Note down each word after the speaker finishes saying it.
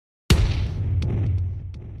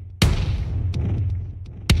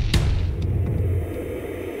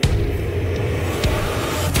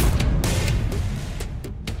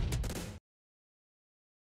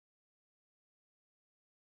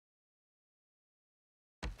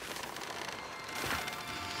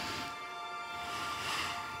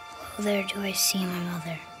Oh, there do I see my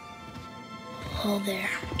mother. Oh, there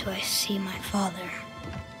do I see my father.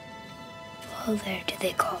 Oh, there do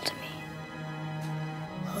they call to me.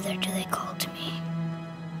 Oh, there do they call to me.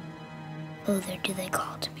 Oh, there do they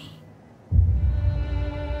call to me.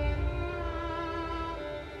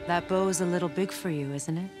 That bow's a little big for you,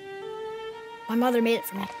 isn't it? My mother made it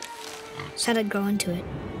for me. Said I'd grow into it.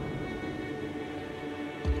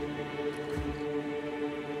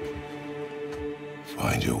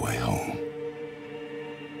 Find your way home.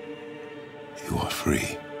 You are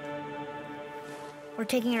free. We're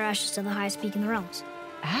taking our ashes to the highest peak in the realms.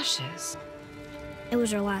 Ashes? It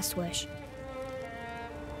was our last wish.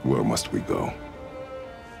 Where must we go?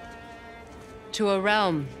 To a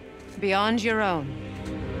realm beyond your own.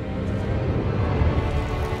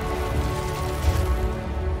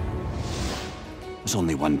 There's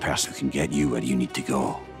only one person who can get you where you need to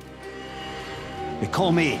go. They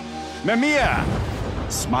call me Mimir,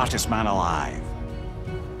 smartest man alive.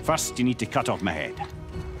 First, you need to cut off my head.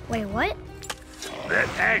 Wait, what? That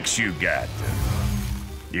axe you got.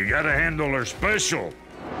 You gotta handle her special.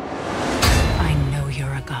 I know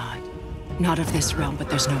you're a god. Not of this realm, but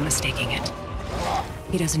there's no mistaking it.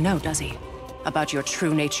 He doesn't know, does he? About your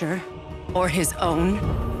true nature? Or his own?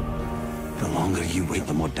 The longer you wait,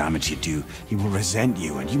 the more damage you do. He will resent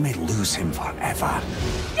you, and you may lose him forever.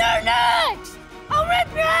 You're next! I'll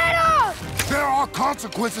rip your head off! There are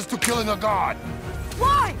consequences to killing a god!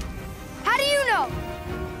 Why? How do you know?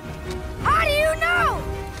 How do you know?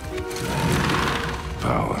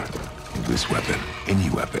 Power of this weapon, any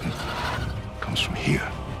weapon, comes from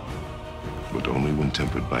here. But only when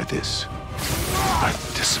tempered by this. By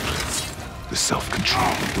the discipline, the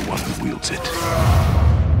self-control of the one who wields it.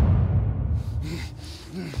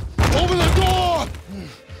 Open the door!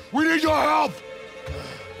 We need your help!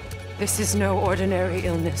 This is no ordinary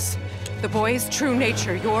illness. The boy's true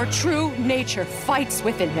nature, your true nature, fights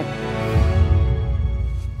within him.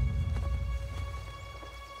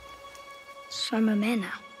 So I'm a man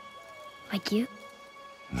now. Like you?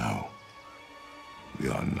 No. We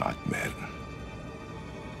are not men.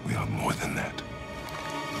 We are more than that.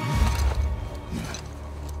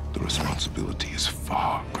 The responsibility is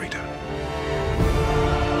far greater.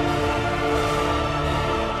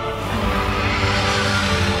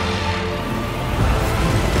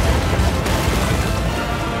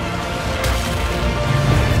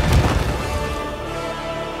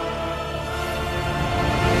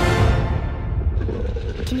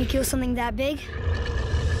 Can you kill something that big?